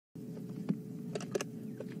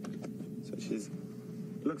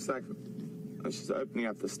looks like she's opening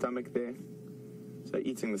up the stomach there, so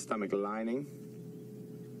eating the stomach lining,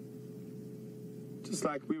 just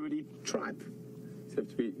like we would eat tripe,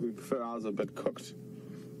 except we prefer ours a bit cooked.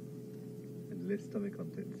 And less stomach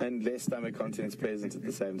contents. And less stomach contents present at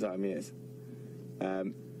the same time, yes.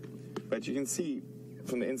 But you can see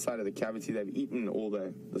from the inside of the cavity they've eaten all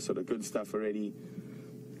the sort of good stuff already.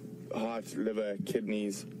 Heart, liver,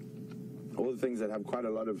 kidneys, all the things that have quite a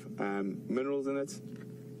lot of minerals in it.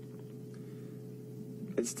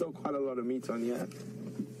 There's still quite a lot of meat on here.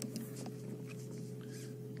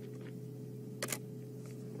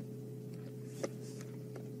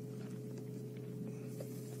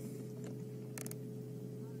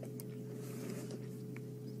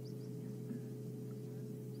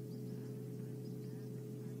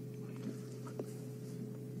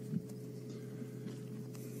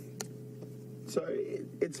 So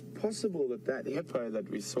it's possible that hippo that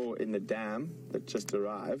we saw in the dam that just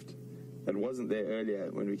arrived, that wasn't there earlier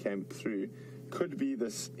when we came through, could be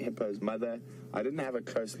this hippo's mother. I didn't have a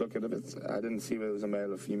close look at it. I didn't see whether it was a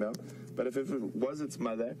male or female. But if it was its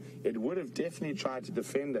mother, it would have definitely tried to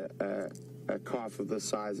defend a calf of this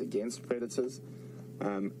size against predators.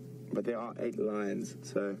 But there are 8 lions,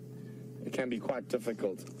 so it can be quite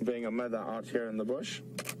difficult being a mother out here in the bush.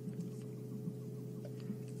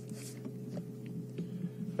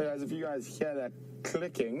 Guys, if you guys hear that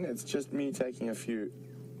clicking, it's just me taking a few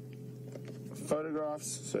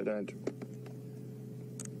photographs, so don't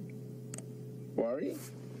worry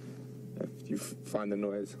if you find the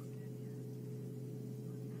noise.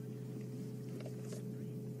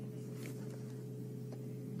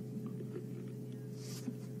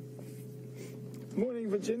 Morning,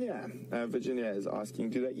 Virginia. Virginia is asking,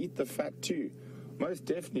 do they eat the fat too? Most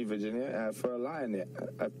definitely, Virginia. For a lion,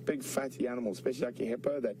 a big fatty animal, especially like a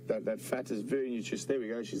hippo, that fat is very nutritious. There we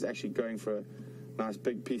go. She's actually going for a nice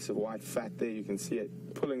big piece of white fat there. You can see it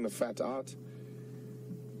pulling the fat out.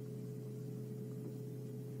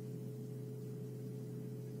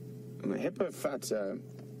 And the hippo fat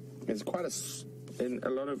is in a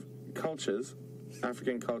lot of cultures,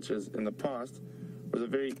 African cultures in the past, was a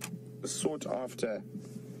very sought after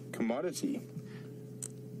commodity.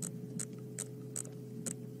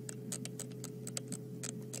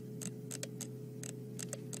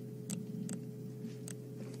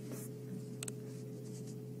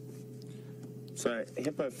 So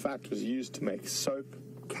hippo fat was used to make soap,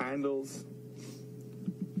 candles,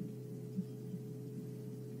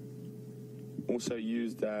 also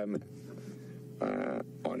used on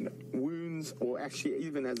wounds, or actually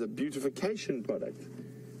even as a beautification product.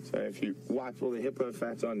 So if you wipe all the hippo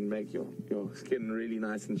fat on and make your skin really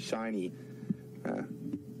nice and shiny,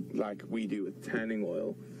 like we do with tanning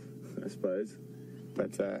oil, I suppose.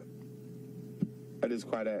 But it is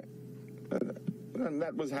quite and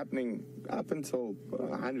that was happening up until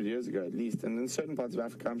 100 years ago at least, and in certain parts of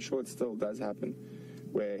Africa I'm sure it still does happen,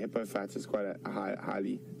 where hippo fat is quite a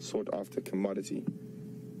highly sought after commodity.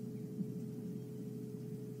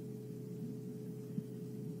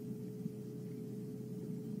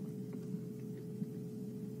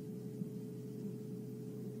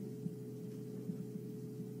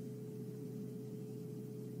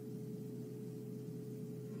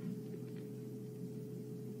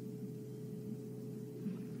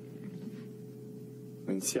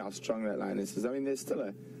 See how strong that lioness is. I mean, there's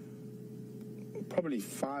still probably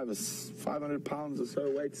 500 pounds or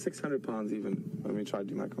so weight, 600 pounds even, when we try to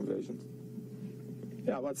do my conversions.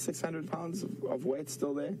 Yeah, about 600 pounds of weight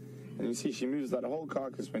still there. And you see she moves that whole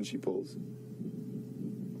carcass when she pulls.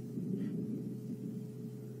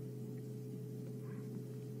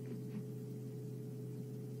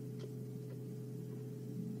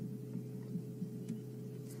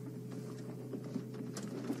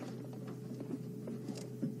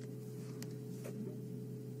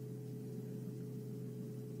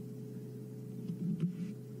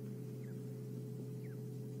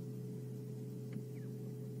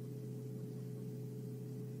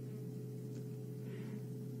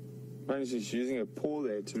 She's using her paw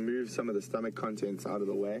there to move some of the stomach contents out of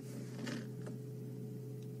the way.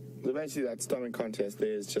 So basically that stomach contents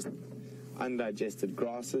there is just undigested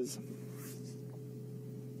grasses.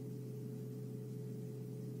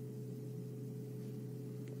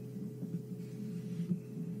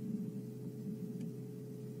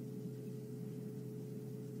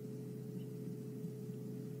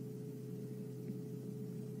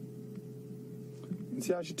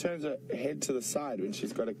 See how she turns her head to the side when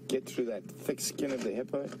she's got to get through that thick skin of the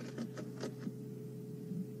hippo?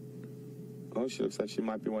 Oh, she looks like she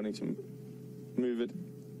might be wanting to move it.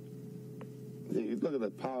 Look at the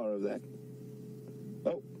power of that.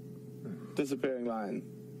 Oh, disappearing lion.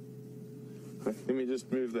 Let me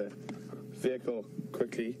just move the vehicle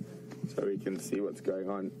quickly so we can see what's going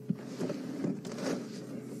on.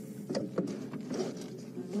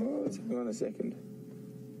 Oh, hang on a second.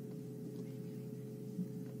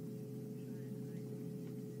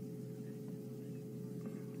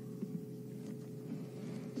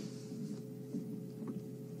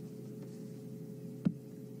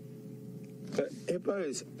 The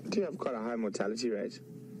hippos do have quite a high mortality rate.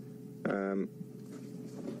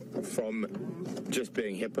 From just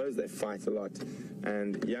being hippos, they fight a lot,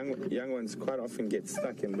 and young ones quite often get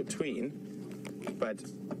stuck in between. But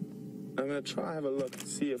I'm going to try and have a look,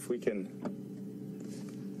 see if we can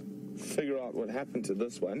figure out what happened to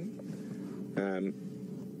this one,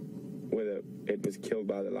 whether it was killed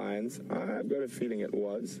by the lions. I've got a feeling it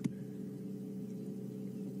was.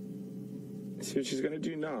 So what she's going to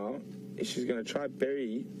do now is she's going to try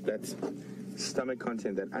bury that stomach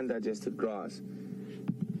content, that undigested grass,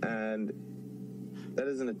 and that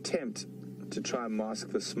is an attempt to try and mask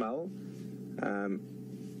the smell,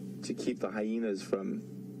 to keep the hyenas from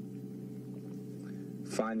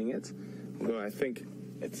finding it. Although I think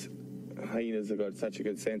hyenas have got such a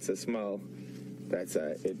good sense of smell that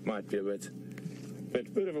it might be a bit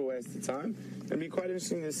of a waste of time. It'd be quite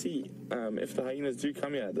interesting to see if the hyenas do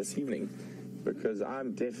come here this evening, because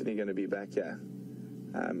I'm definitely going to be back here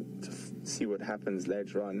to see what happens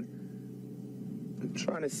later on. I'm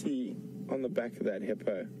trying to see on the back of that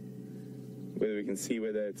hippo whether we can see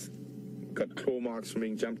whether it's got claw marks from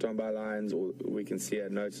being jumped on by lions, or we can see a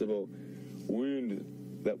noticeable wound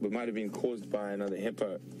that might have been caused by another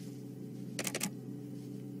hippo.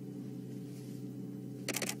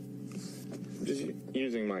 I'm just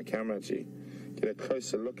using my camera to get a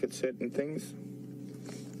closer look at certain things.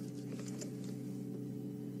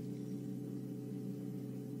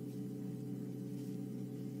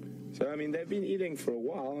 So, I mean, they've been eating for a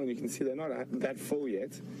while, and you can see they're not that full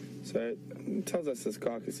yet. So it tells us this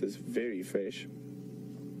carcass is very fresh.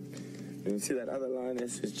 And you see that other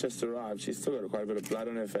lioness who's just arrived. She's still got quite a bit of blood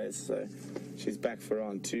on her face, so she's back for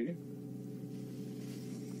round 2.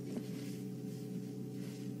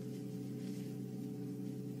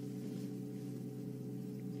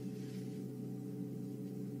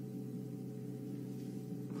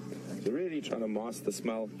 So really trying to mask the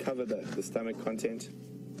smell, cover the stomach content.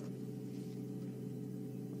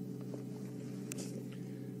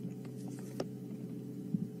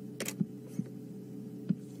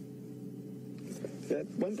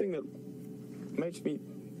 One thing that makes me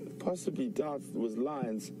possibly doubt was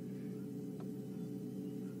lions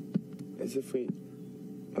is if we...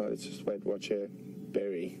 Oh, let's just watch her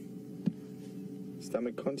bury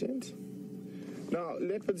stomach content. Now,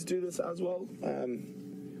 leopards do this as well.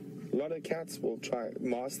 A lot of cats will try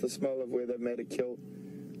mask the smell of where they've made a kill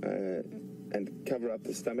and cover up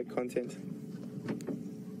the stomach content.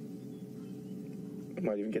 I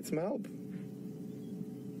might even get some help.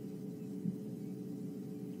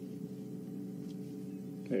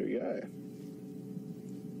 There we go.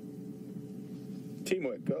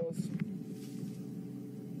 Teamwork, girls.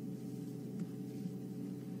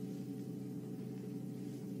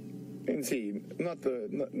 You can see, not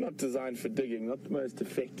designed for digging, not the most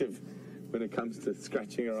effective when it comes to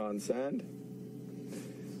scratching around sand.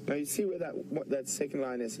 Now you see where that second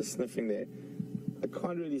lioness is sniffing there. I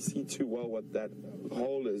can't really see too well what that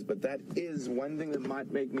hole is, but that is one thing that might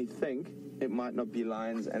make me think it might not be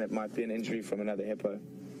lions and it might be an injury from another hippo.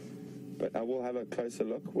 But I will have a closer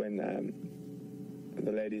look when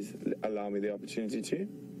the ladies allow me the opportunity to.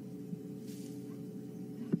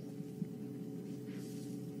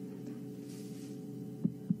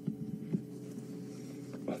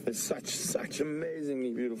 Oh, there's such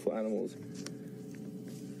amazingly beautiful animals.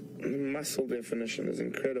 Muscle definition is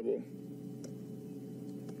incredible.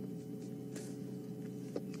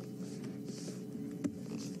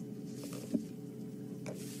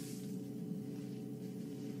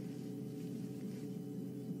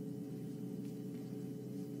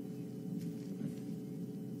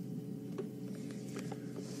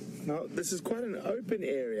 Now, this is quite an open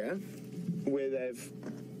area where they've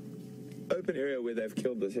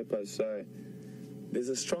killed this hippo, so there's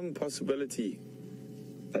a strong possibility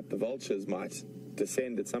that the vultures might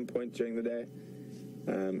descend at some point during the day.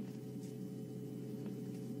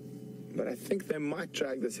 But I think they might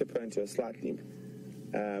drag this hippo into a slightly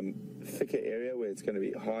thicker area where it's going to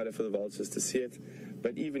be harder for the vultures to see it.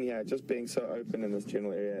 But even here, just being so open in this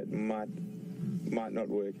general area, it might not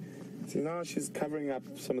work. See, now she's covering up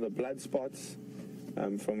some of the blood spots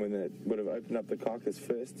from when it would have opened up the carcass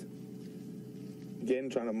first. Again,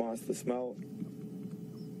 trying to mask the smell.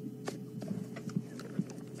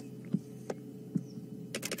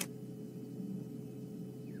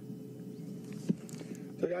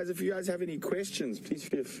 guys, if you guys have any questions, please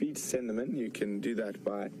feel free to send them in. You can do that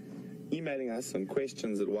by emailing us on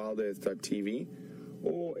questions@wildearth.tv,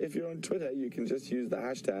 or if you're on Twitter, you can just use the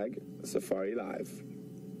hashtag SafariLive.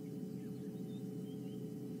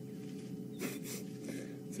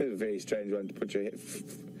 It's a very strange one to put your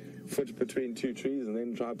foot between two trees and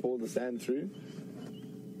then try to pull the sand through.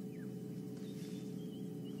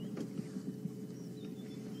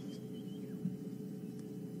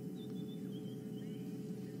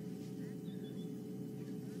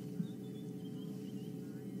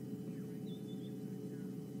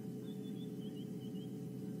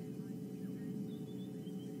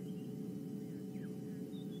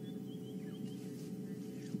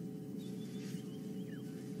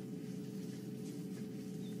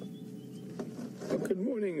 Good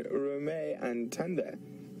morning, Rome and Tanda.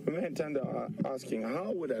 Rome and Tanda are asking,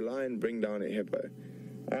 how would a lion bring down a hippo?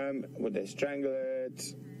 Would they strangle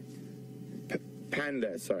it?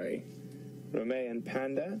 Panda, sorry. Rome and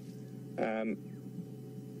Panda.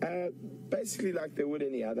 Basically like they would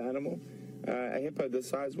any other animal. A hippo this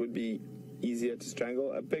size would be easier to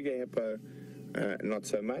strangle. A bigger hippo, not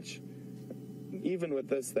so much. Even with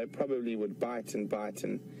this, they probably would bite and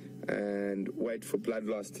wait for blood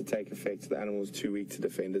loss to take effect. The animal's too weak to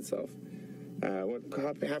defend itself.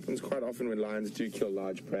 What happens quite often when lions do kill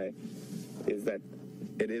large prey is that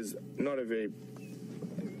it is not a very,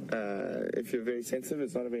 if you're very sensitive,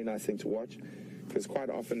 it's not a very nice thing to watch, because quite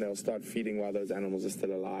often they'll start feeding while those animals are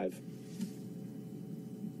still alive.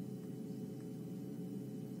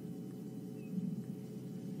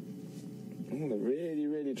 Oh, they're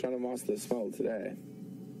really trying to master the smell today.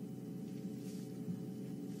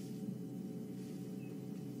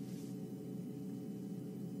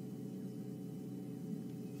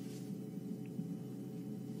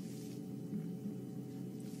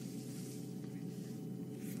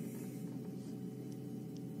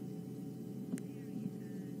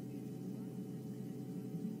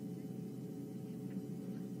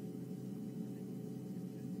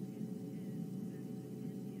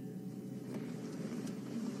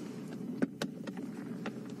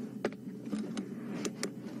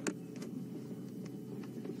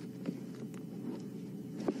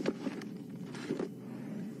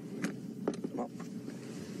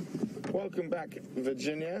 Welcome back,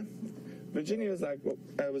 Virginia. Virginia was like,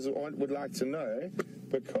 would like to know,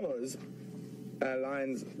 because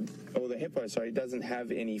lions, or the hippo, sorry, doesn't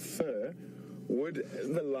have any fur, would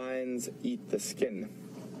the lions eat the skin?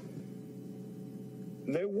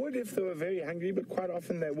 They would if they were very hungry, but quite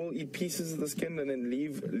often they will eat pieces of the skin and then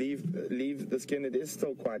leave the skin. It is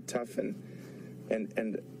still quite tough and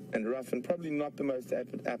rough, and probably not the most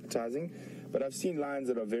appetizing. But I've seen lions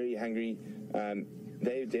that are very hungry.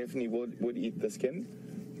 They definitely would eat the skin.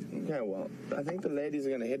 Okay, well, I think the ladies are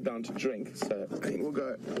going to head down to drink, so I think we'll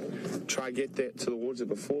go try get there to the water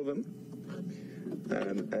before them,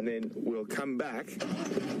 and then we'll come back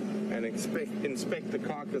and inspect the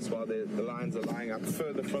carcass while the lions are lying up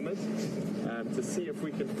further from it, to see if we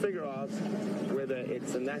can figure out whether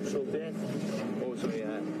it's a natural death or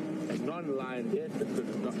a non-lion death that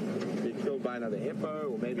could not be killed by another hippo,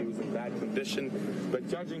 or maybe it was in bad condition. But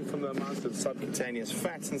judging from the amount of subcutaneous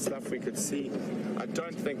fats and stuff we could see, I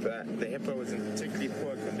don't think that the hippo was in particularly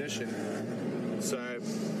poor condition. So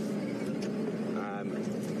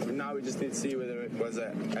now we just need to see whether it was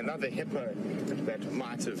another hippo that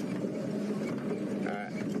might have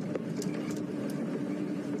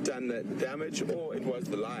done the damage, or it was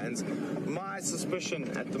the lions. My suspicion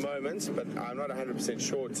at the moment, but I'm not 100%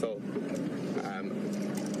 sure until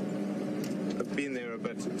I've been there a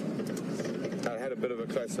bit, I had a bit of a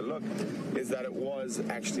closer look, is that it was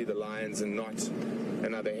actually the lions and not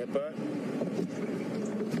another hippo.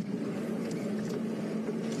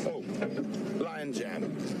 Oh, lion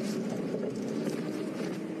jam.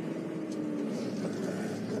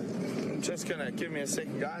 Just gonna give me a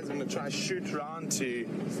second, guys. I'm gonna try shoot around to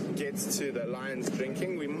get to the lions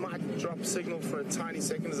drinking. We might drop signal for a tiny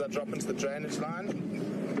second as I drop into the drainage line.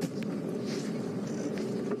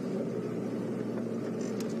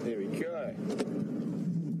 There we go.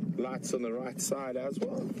 Lights on the right side as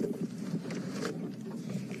well.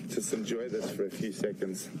 Just enjoy this for a few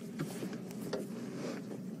seconds.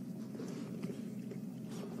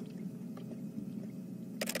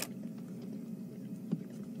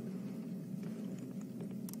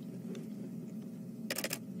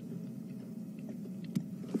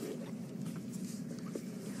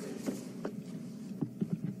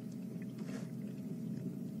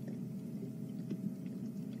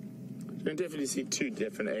 You can definitely see two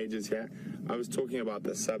different ages here. I was talking about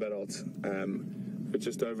the sub-adult, who's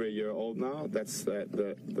just over a year old now. That's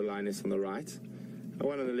the lioness on the right. The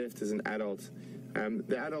one on the left is an adult.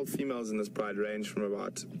 The adult females in this pride range from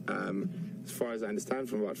about, as far as I understand,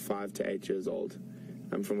 from about 5 to 8 years old,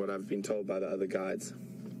 from what I've been told by the other guides.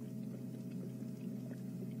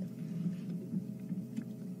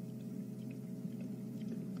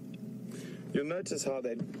 You'll notice how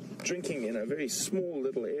they're drinking in a very small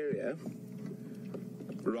little area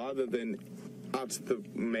rather than out the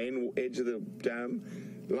main edge of the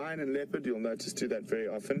dam. Lion and leopard, you'll notice, do that very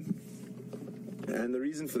often. And the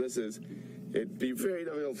reason for this is it'd be very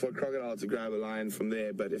difficult for a crocodile to grab a lion from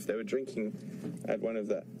there, but if they were drinking at one of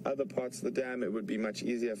the other parts of the dam, it would be much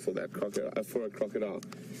easier for that for a crocodile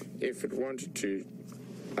if it wanted to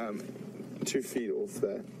feed off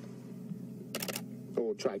the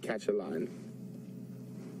or try catch a lion.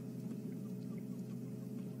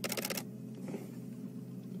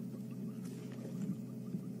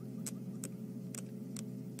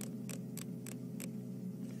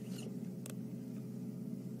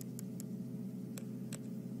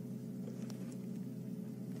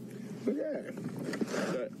 Okay,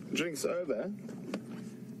 so drink's over.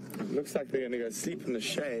 Looks like they're going to go sleep in the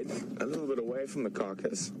shade, a little bit away from the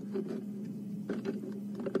carcass.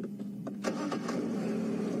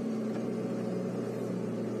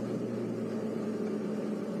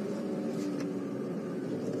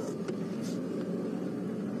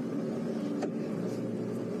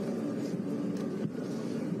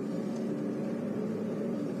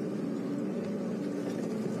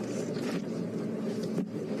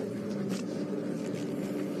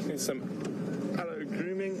 Some allo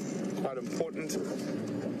grooming, quite important,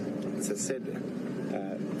 as I said,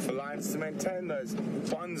 for lions to maintain those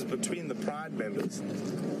bonds between the pride members.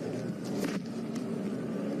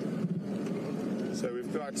 So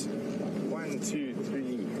we've got 1, 2,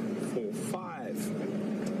 3, 4,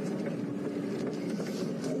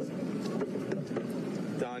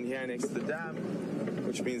 5 down here next to the dam,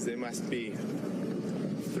 which means there must be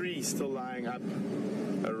 3 still lying up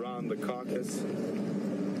around the carcass.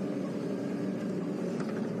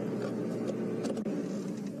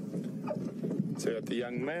 So we got the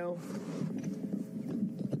young male,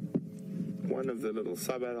 one of the little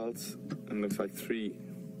sub-adults, and looks like 3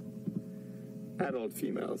 adult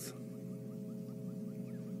females.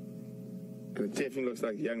 And it definitely looks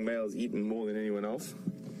like the young male's eaten more than anyone else.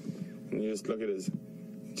 And you just look at his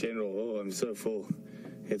general, oh, I'm so full,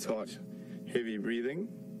 it's hot, heavy breathing.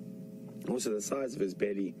 Also the size of his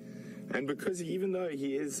belly. And because even though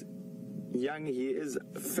he is young, he is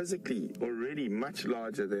physically already much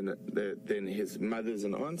larger than his mothers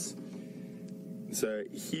and aunts, so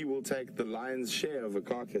he will take the lion's share of a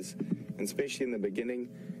carcass, and especially in the beginning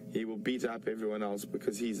he will beat up everyone else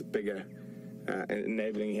because he's bigger,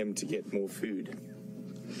 enabling him to get more food.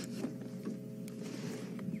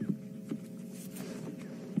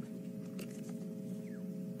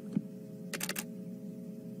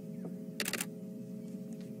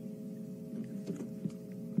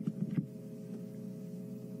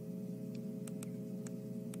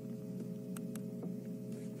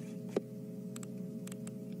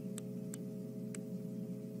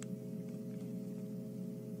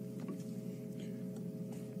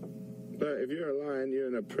 But if you're a lion, you're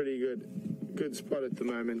in a pretty good spot at the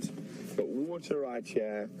moment. Got water right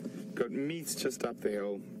here, got meat just up the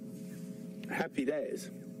hill. Happy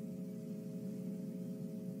days.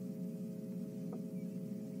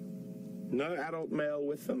 No adult male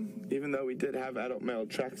with them, even though we did have adult male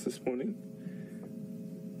tracks this morning.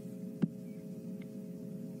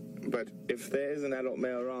 But if there is an adult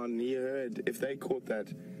male around, he heard, if they caught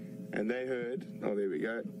that and they heard, oh, there we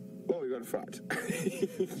go. Oh, we got a fright.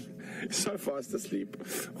 So fast asleep.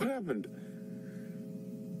 What happened?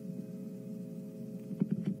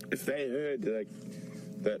 If they heard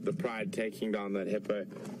the pride taking down that hippo,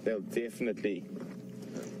 they'll definitely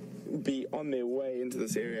be on their way into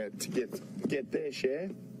this area to get their share.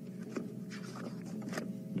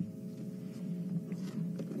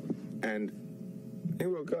 And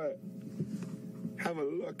we'll go have a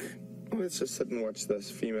look. Let's just sit and watch this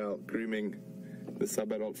female grooming the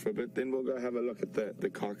sub-adult for a bit, then we'll go have a look at the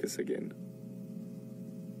carcass again.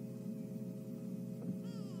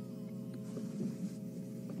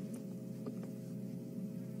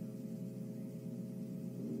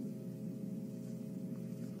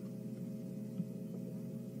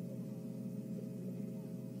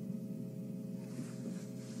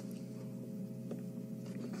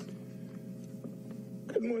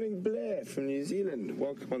 Good morning, Blair from New Zealand.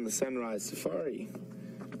 Welcome on the Sunrise Safari.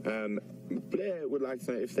 Blair would like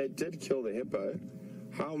to know, if they did kill the hippo,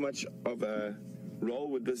 how much of a role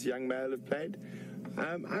would this young male have played?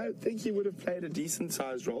 I think he would have played a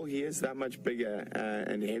decent-sized role. He is that much bigger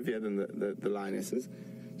and heavier than the lionesses,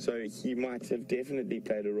 so he might have definitely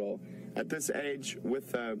played a role. At this age,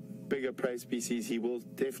 with bigger prey species, he will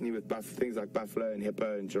definitely, with things like buffalo and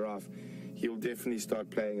hippo and giraffe, he will definitely start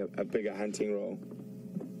playing a bigger hunting role.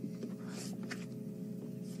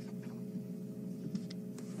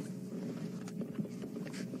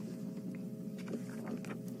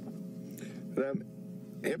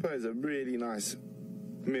 Hippo is a really nice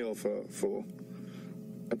meal for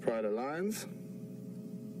a pride of lions.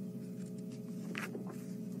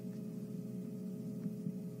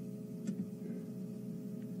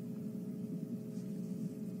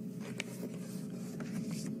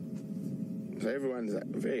 So everyone's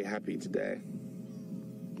very happy today.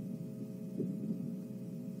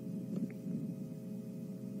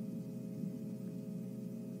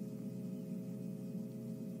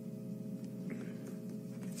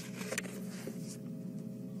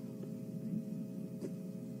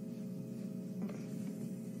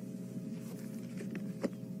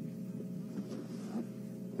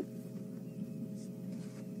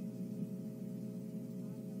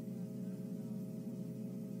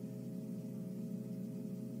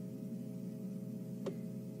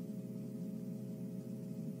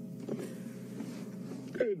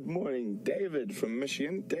 Good morning, David from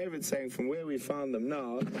Michigan. David saying from where we found them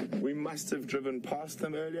now, we must have driven past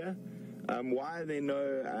them earlier. Why are there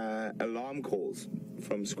no alarm calls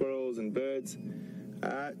from squirrels and birds?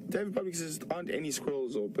 David probably says there aren't any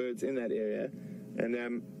squirrels or birds in that area, and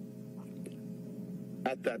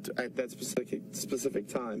at that specific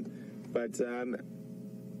time. But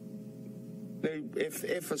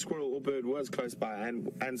if a squirrel or bird was close by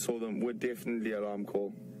and saw them, would definitely alarm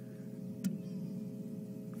call.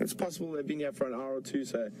 It's possible they've been here for an hour or two,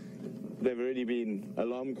 so they've already been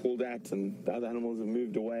alarm called at and the other animals have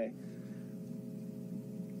moved away.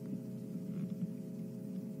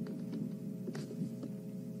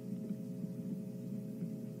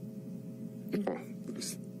 Oh,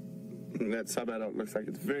 that sub-adult looks like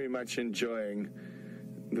it's very much enjoying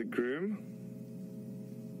the groom.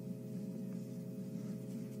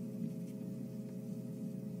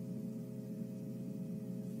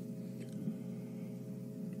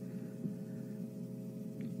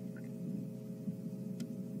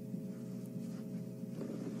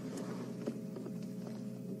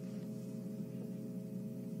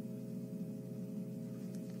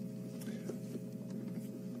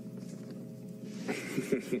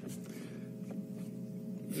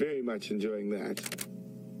 Very much enjoying that.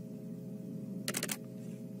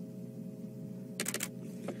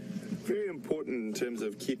 Very important in terms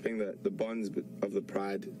of keeping the bonds of the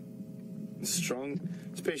pride strong,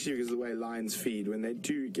 especially because of the way lions feed. When they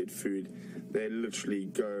do get food, they literally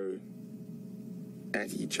go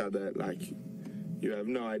at each other like you have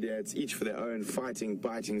no idea. It's each for their own, fighting,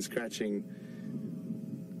 biting, scratching.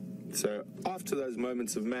 So after those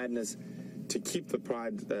moments of madness, to keep the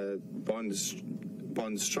pride bond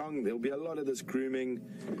strong, there'll be a lot of this grooming.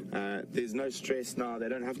 There's no stress now. They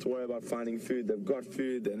don't have to worry about finding food. They've got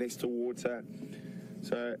food. They're next to water.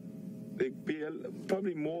 So there'd be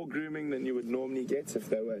probably more grooming than you would normally get if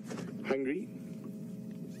they were hungry.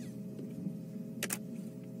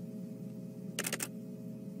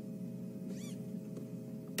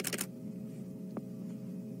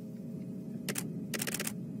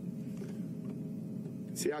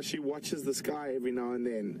 See how she watches the sky every now and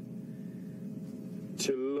then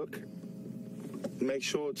to look, make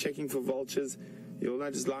sure, checking for vultures. You'll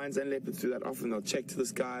notice lions and leopards do that often. They'll check to the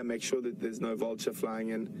sky, make sure that there's no vulture flying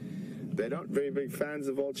in. They're not very big fans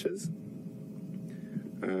of vultures,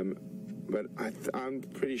 but I'm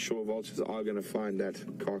pretty sure vultures are going to find that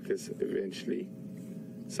carcass eventually,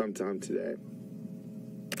 sometime today.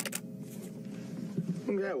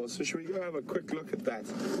 Okay, well, so should we go have a quick look at that?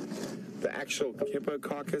 The actual hippo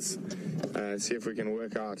carcass, see if we can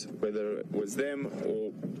work out whether it was them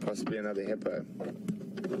or possibly another hippo.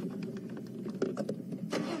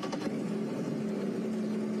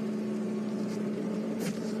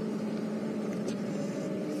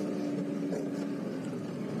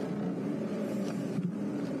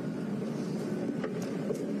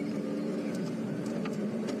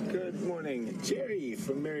 Good morning, Jerry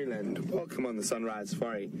from Maryland. Welcome on the Sunrise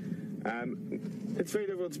Safari. It's very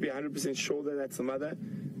difficult to be 100% sure that that's the mother,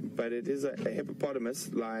 but it is a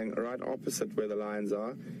hippopotamus lying right opposite where the lions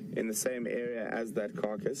are, in the same area as that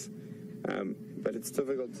carcass. But it's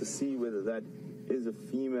difficult to see whether that is a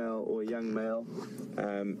female or a young male.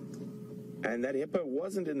 And that hippo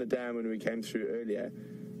wasn't in the dam when we came through earlier,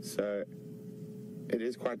 so it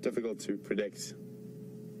is quite difficult to predict.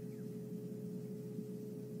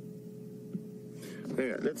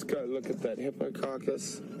 Yeah, let's go look at that hippo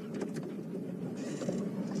carcass.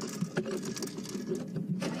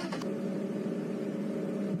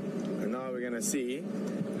 And now we're going to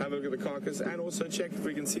have a look at the carcass and also check if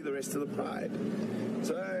we can see the rest of the pride.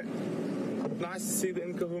 So, nice to see the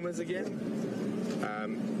Nkahumas again.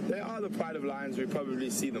 They are the pride of lions we probably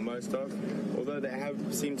see the most of, although they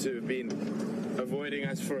have seemed to have been avoiding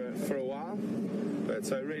us for a while. But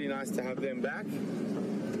so really nice to have them back.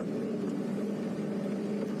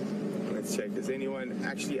 Let's check, is anyone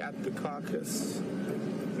actually at the carcass?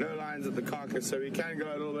 No lions at the carcass, so we can go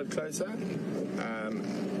a little bit closer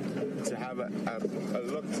to have a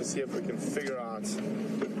look to see if we can figure out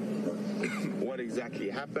what exactly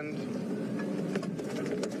happened.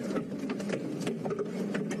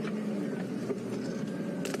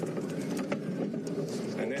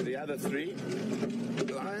 And then the other 3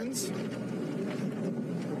 lions.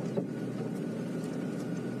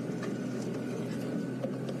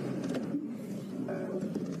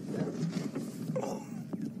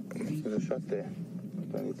 There's a shot there.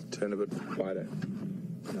 Do I need to turn a bit wider?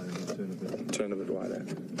 No, Turn a bit wider.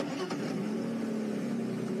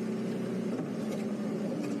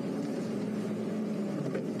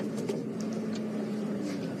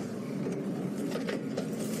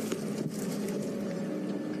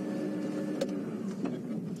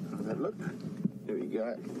 Look, there we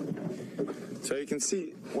go. So you can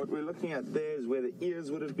see what we're looking at there is where the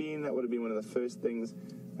ears would have been. That would have been one of the first things.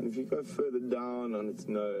 And if you go further down on its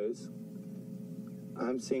nose,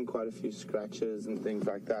 I'm seeing quite a few scratches and things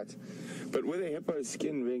like that. But with a hippo's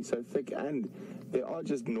skin being so thick, and there are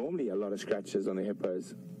just normally a lot of scratches on a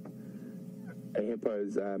hippo's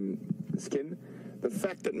skin, the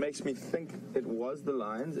fact that makes me think it was the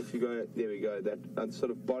lions. If you go, there we go, that sort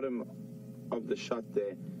of bottom of the shot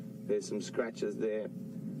there, there's some scratches there,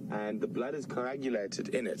 and the blood is coagulated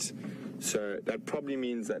in it. So that probably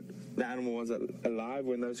means that the animal was alive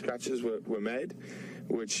when those scratches were made,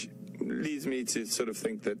 which leads me to sort of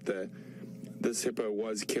think that this hippo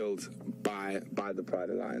was killed by the pride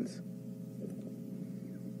of lions.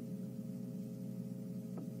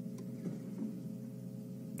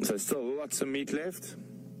 So still lots of meat left.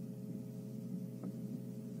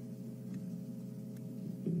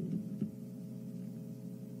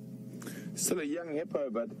 Still a young hippo,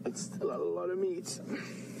 but it's still a lot of meat.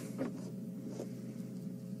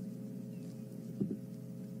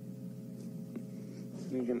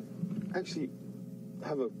 You can actually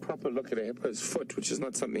have a proper look at a hippo's foot, which is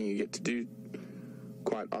not something you get to do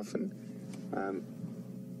quite often. And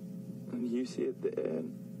you see it there.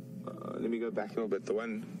 Let me go back a little bit. The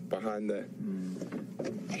one behind the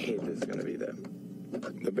head is going to be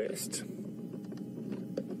the best.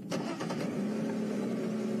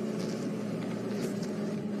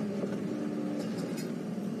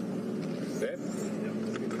 There.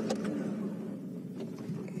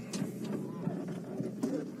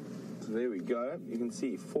 So there we go. You can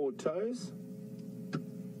see 4 toes.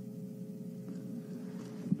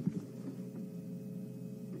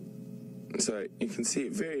 So you can see a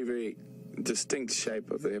very, very distinct shape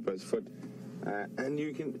of the hippo's foot. And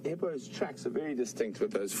hippo's tracks are very distinct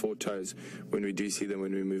with those 4 toes when we do see them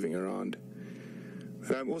when we're moving around.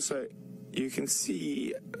 Also, you can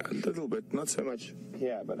see a little bit, not so much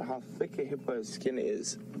here, but how thick a hippo's skin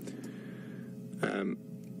is. And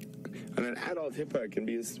an adult hippo can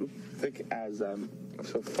be as thick as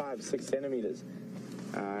sort of 5-6 centimeters,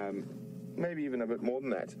 maybe even a bit more than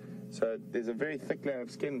that. So there's a very thick layer of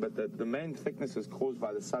skin, but the main thickness is caused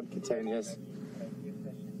by the subcutaneous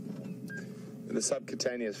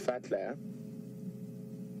fat layer.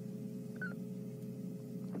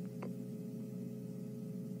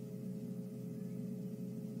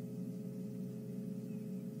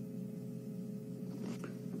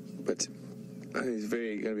 But there's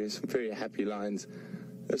going to be some very happy lions.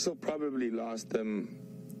 This will probably last them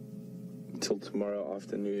until tomorrow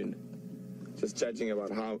afternoon, just judging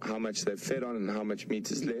about how much they've fed on and how much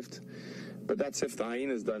meat is left. But that's if the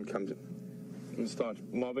hyenas don't come and start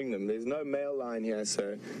mobbing them. There's no male lion here,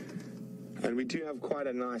 and we do have quite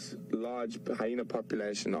a nice large hyena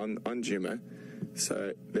population on Djuma,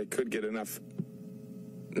 so they could get enough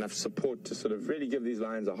support to sort of really give these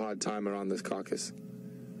lions a hard time around this carcass.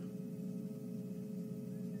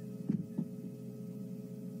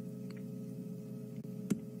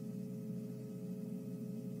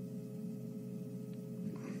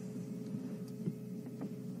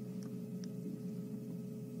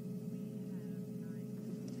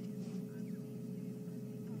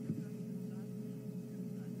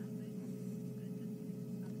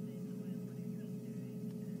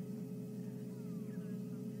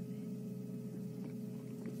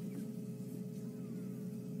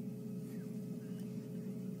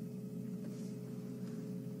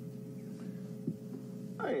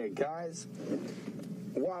 Okay, guys.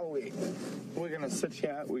 While we're going to sit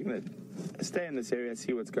here, we're going to stay in this area,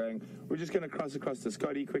 see what's going. We're just going to cross across to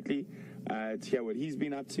Scotty quickly to hear what he's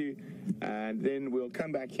been up to, and then we'll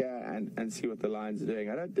come back here and see what the lions are doing.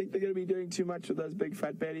 I don't think they're going to be doing too much with those big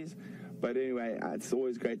fat bellies, but anyway, it's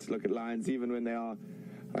always great to look at lions, even when they are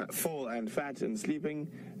full and fat and sleeping.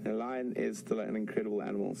 A lion is still an incredible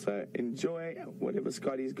animal, so enjoy whatever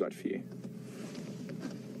Scotty's got for you.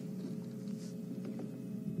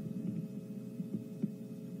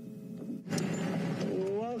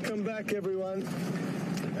 Welcome back, everyone,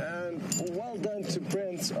 and well done to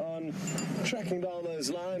Brent on tracking down those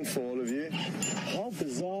lions for all of you. How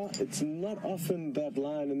bizarre, it's not often that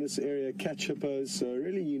lion in this area catch hippos, so a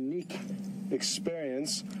really unique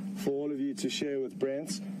experience for all of you to share with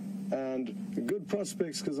Brent, and good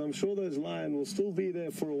prospects, because I'm sure those lions will still be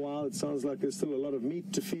there for a while. It sounds like there's still a lot of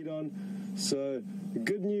meat to feed on, so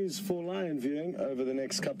good news for lion viewing over the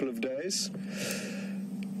next couple of days.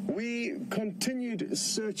 We continued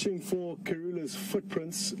searching for Karula's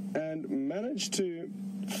footprints and managed to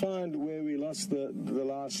find where we lost the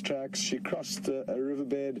last tracks. She crossed a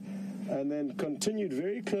riverbed and then continued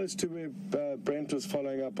very close to where Brent was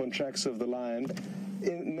following up on tracks of the lion.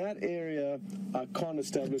 In that area, I can't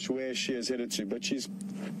establish where she has headed to, but she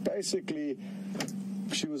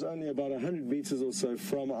was only about 100 meters or so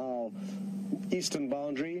from our eastern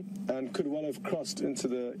boundary and could well have crossed into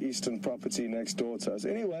the eastern property next door to us.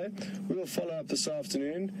 Anyway, we'll follow up this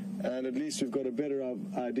afternoon, and at least we've got a better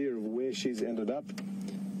idea of where she's ended up.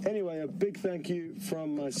 Anyway, a big thank you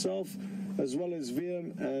from myself, as well as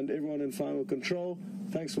VM and everyone in Final Control.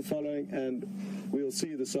 Thanks for following, and we'll see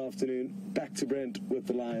you this afternoon. Back to Brent with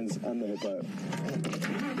the lions and the hippo.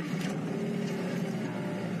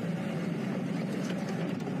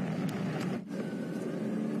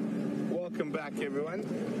 Welcome back, everyone.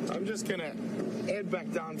 I'm just going to head back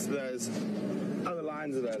down to those other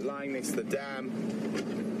lions that are lying next to the dam.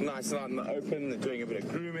 Nice and out in the open. They're doing a bit of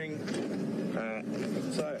grooming.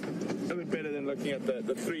 So a bit better than looking at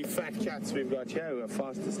the three fat cats we've got here who are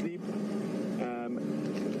fast asleep.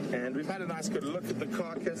 And we've had a nice good look at the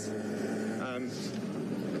carcass.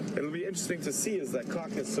 It'll be interesting to see as that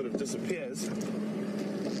carcass sort of disappears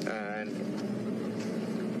and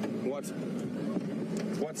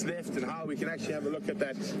what's left and how we can actually have a look at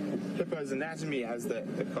that hippo's anatomy as the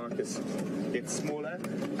carcass gets smaller.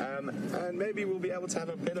 And maybe we'll be able to have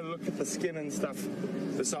a better look at the skin and stuff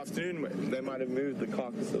this afternoon. They might have moved the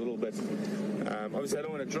carcass a little bit. Obviously, I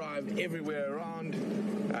don't want to drive everywhere around.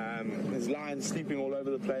 There's lions sleeping all over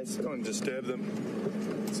the place. I don't want to disturb them.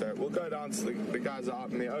 So we'll go down to the guys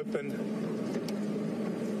out in the open.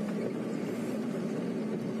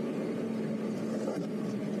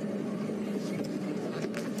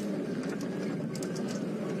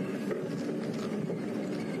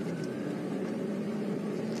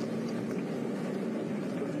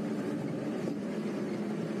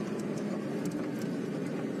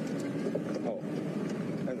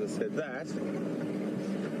 Said that,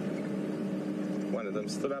 one of them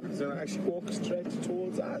stood up and said, actually walk straight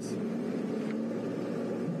towards us.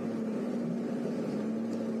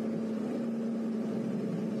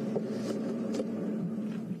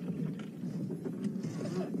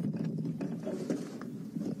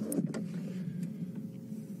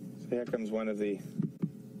 So here comes one of the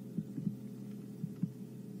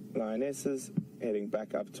lionesses heading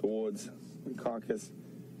back up towards the carcass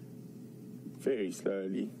very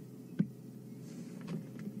slowly.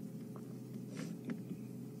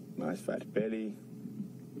 Nice fat belly.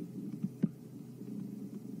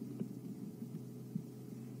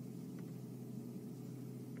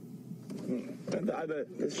 And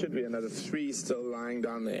there should be another three still lying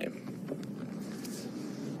down there.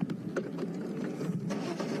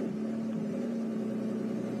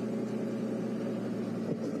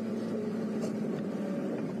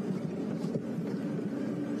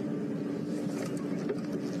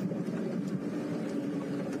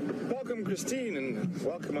 Christine, and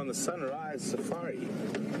welcome on the Sunrise Safari.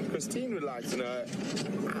 Christine would like to know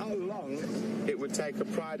how long it would take a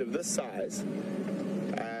pride of this size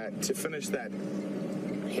to finish that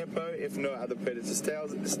hippo if no other predator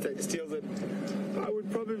steals it. I would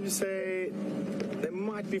probably say they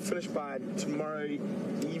might be finished by tomorrow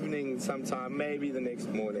evening sometime, maybe the next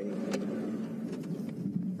morning.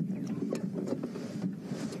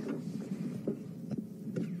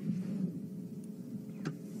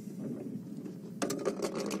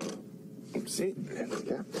 See, there we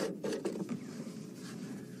go.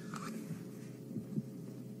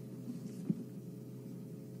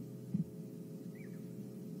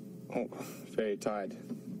 Oh, very tired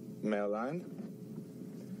male lion.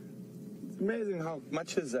 amazing how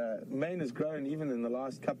much his mane has grown even in the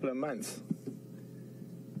last couple of months.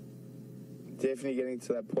 Definitely getting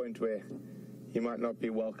to that point where he might not be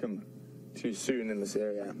welcome too soon in this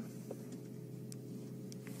area.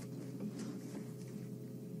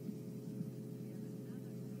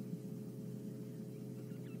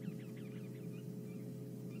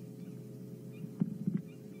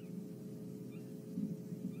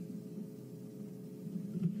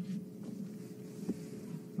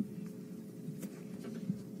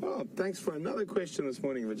 Oh, thanks for another question this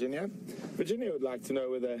morning, Virginia. Virginia would like to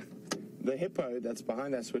know whether the hippo that's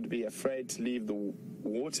behind us would be afraid to leave the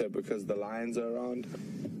water because the lions are around.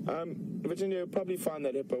 Virginia, you'll probably find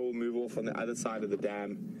that hippo will move off on the other side of the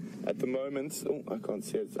dam. At the moment, oh, I can't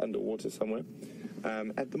see it, it's underwater somewhere.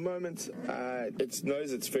 At the moment, it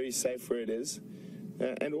knows it's very safe where it is.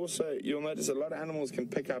 And also, you'll notice a lot of animals can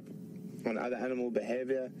pick up on other animal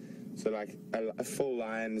behavior. So like a full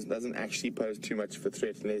lion doesn't actually pose too much of a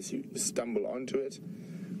threat unless you stumble onto it.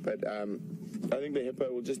 But I think the hippo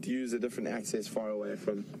will just use a different access far away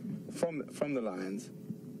from the lions.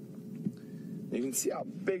 You can see how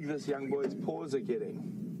big this young boy's paws are getting.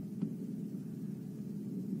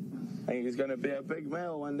 I think he's going to be a big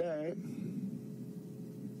male one day.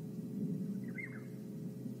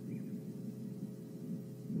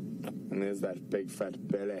 And there's that big fat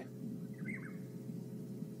belly.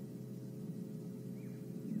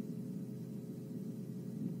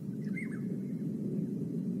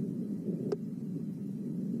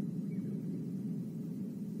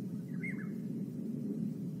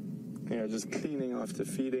 Yeah, just cleaning after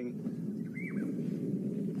feeding.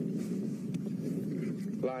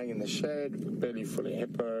 Lying in the shade, belly full of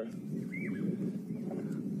hippo.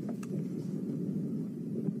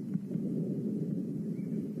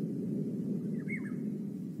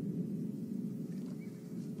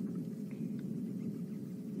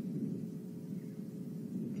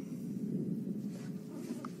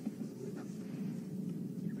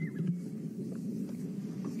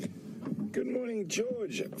 Good morning,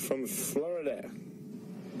 George from Florida.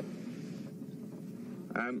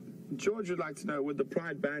 George would like to know, would the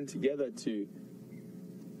Pride band together to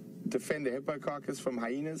defend the hippo carcass from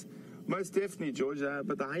hyenas? Most definitely, George,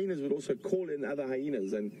 but the hyenas would also call in other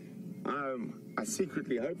hyenas, and I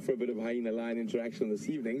secretly hope for a bit of hyena-lion interaction this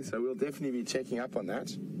evening, so we'll definitely be checking up on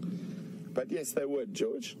that. But yes, they would,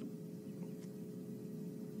 George.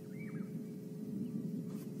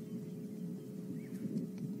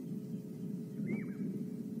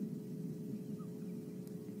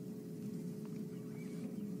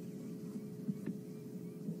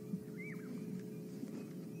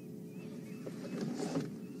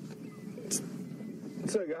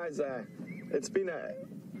 So guys, it's been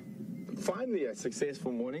finally a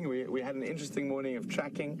successful morning. We had an interesting morning of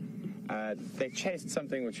tracking. They chased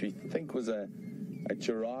something which we think was a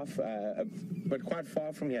giraffe, but quite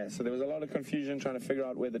far from here. So there was a lot of confusion trying to figure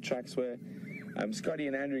out where the tracks were. Scotty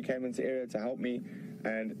and Andrew came into the area to help me,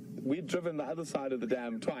 and we'd driven the other side of the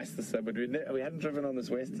dam twice this year, but we hadn't driven on this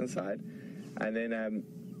western side. And then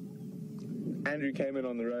Andrew came in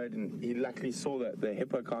on the road, and he luckily saw the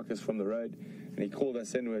hippo carcass from the road, and he called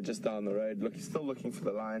us in. We were just down the road, still looking for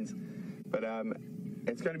the lions. But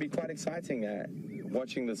it's going to be quite exciting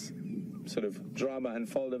watching this sort of drama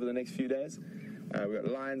unfold over the next few days. We've got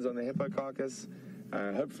lions on the hippo carcass.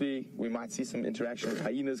 Hopefully we might see some interaction with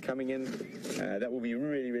hyenas coming in. That will be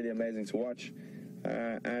really, really amazing to watch.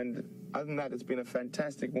 And other than that, it's been a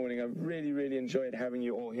fantastic morning. I've really, really enjoyed having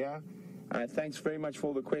you all here. Thanks very much for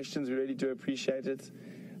all the questions. We really do appreciate it.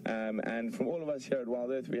 And from all of us here at Wild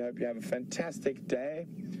Earth, we hope you have a fantastic day,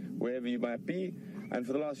 wherever you might be. And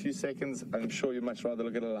for the last few seconds, I'm sure you'd much rather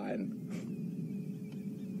look at a lion.